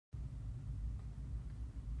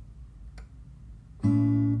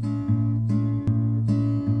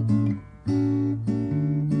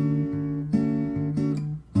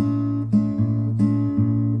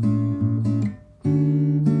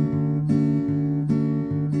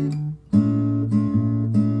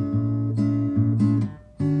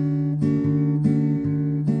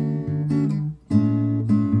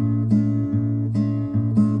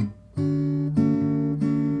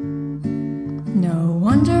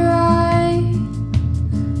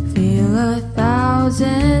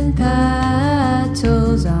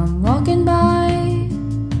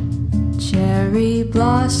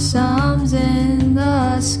blossoms in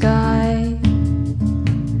the sky.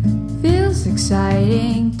 Feels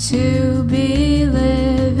exciting to be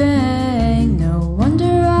living. No wonder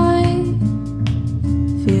I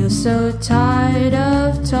feel so tired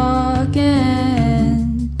of talking.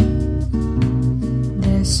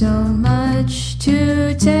 There's so much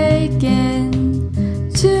to take in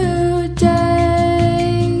today.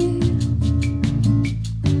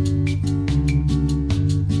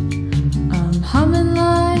 I'm humming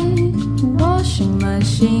like washing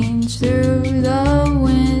machines through the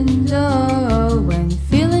window and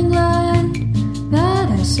feeling glad that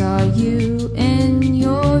I saw you in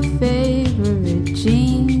your favorite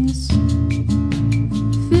jeans.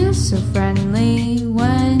 Feels so friendly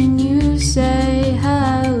when you say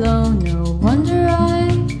hello. No wonder I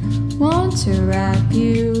want to wrap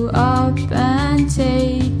you up and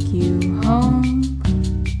take you home.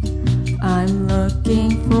 I'm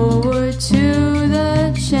looking forward to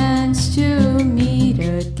the chance to meet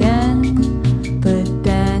again, but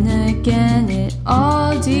then again it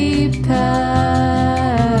all depends.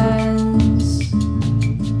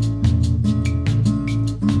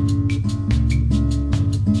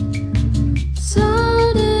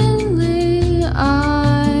 Suddenly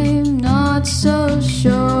I'm not so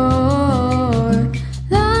sure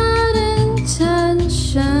that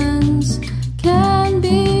intentions can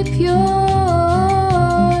be pure.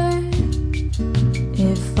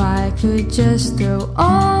 If I could just throw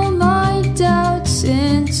all my doubts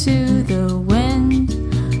into the wind,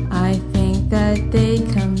 I think that they'd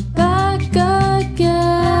come back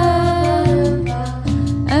again.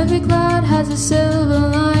 Every cloud has a silver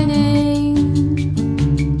lining.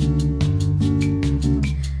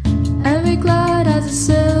 Every cloud has a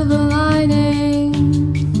silver lining.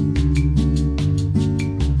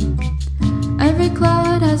 Every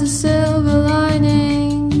cloud has a silver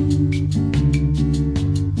lining.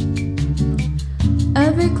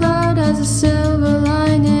 Every cloud has a silver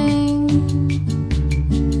lining.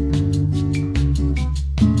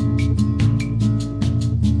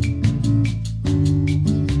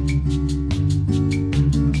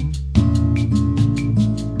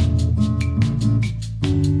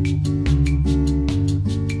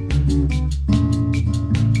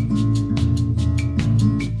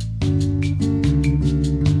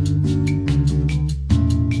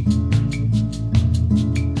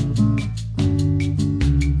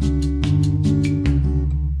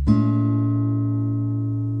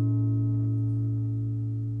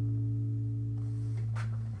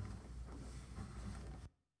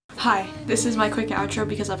 Hi, this is my quick outro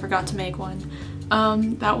because I forgot to make one.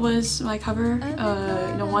 That was my cover,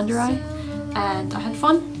 No Wonder I, and I had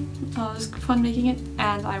fun. It was fun making it,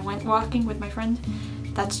 and I went walking with my friend.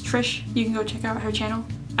 That's Trish. You can go check out her channel.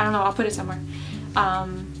 I don't know, I'll put it somewhere.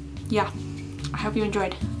 Yeah, I hope you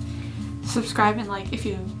enjoyed. Subscribe and like if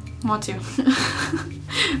you want to.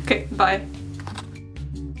 Okay, bye.